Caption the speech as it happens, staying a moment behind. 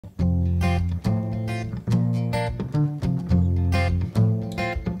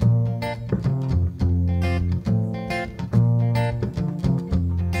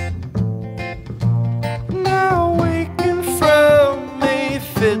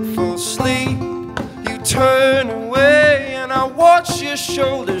fall asleep, you turn away, and I watch your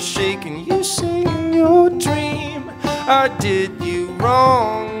shoulders shake, and you say in your dream, I did you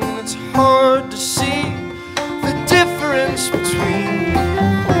wrong. And it's hard to see the difference between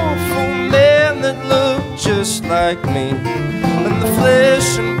an awful man that looked just like me and the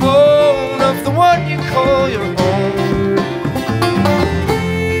flesh and bone of the one you call your own.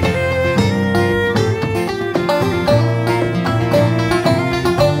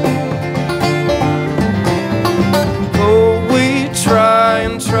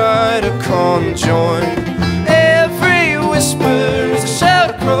 Try to conjoin. Every whisper is a shout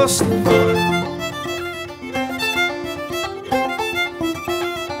across the void.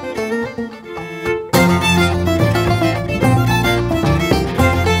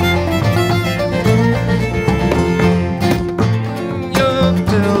 Your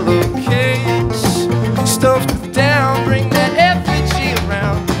pillowcase stuffed with down, bring that effigy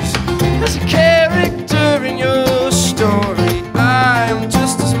around. There's a character in your story.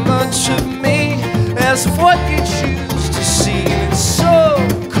 As of what you choose to see, it's so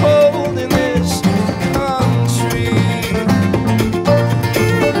cold in this country.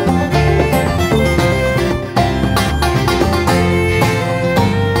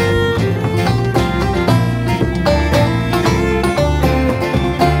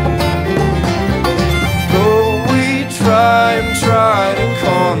 Though we try to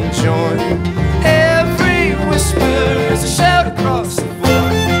conjoin, every whisper is a shout across the void.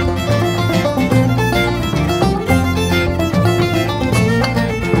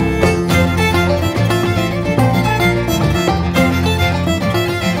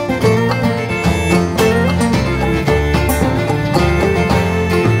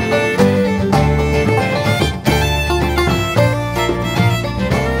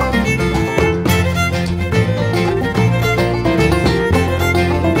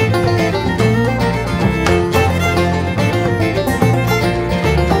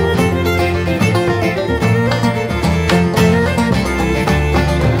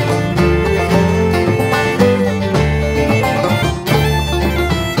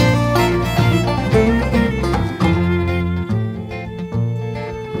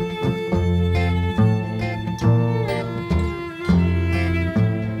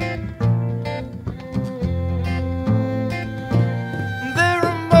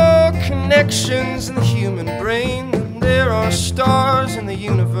 Connections in the human brain, and there are stars in the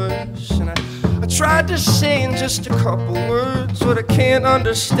universe. And I tried to say in just a couple words what I can't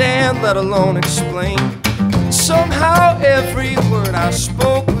understand, let alone explain. Somehow every word I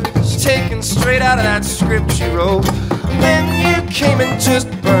spoke was taken straight out of that script you wrote. And then you came and just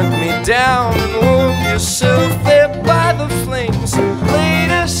burnt me down and warmed yourself there by the flames.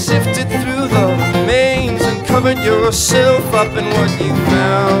 Later sifted through the remains and covered yourself up in what you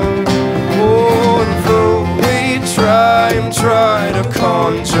found. Oh, and though we try to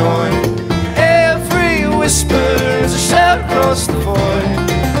conjoin, every whisper is a shout across the void.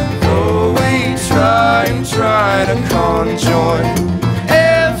 Though we try to conjoin,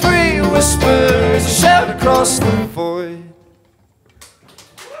 every whisper is a shout across the void.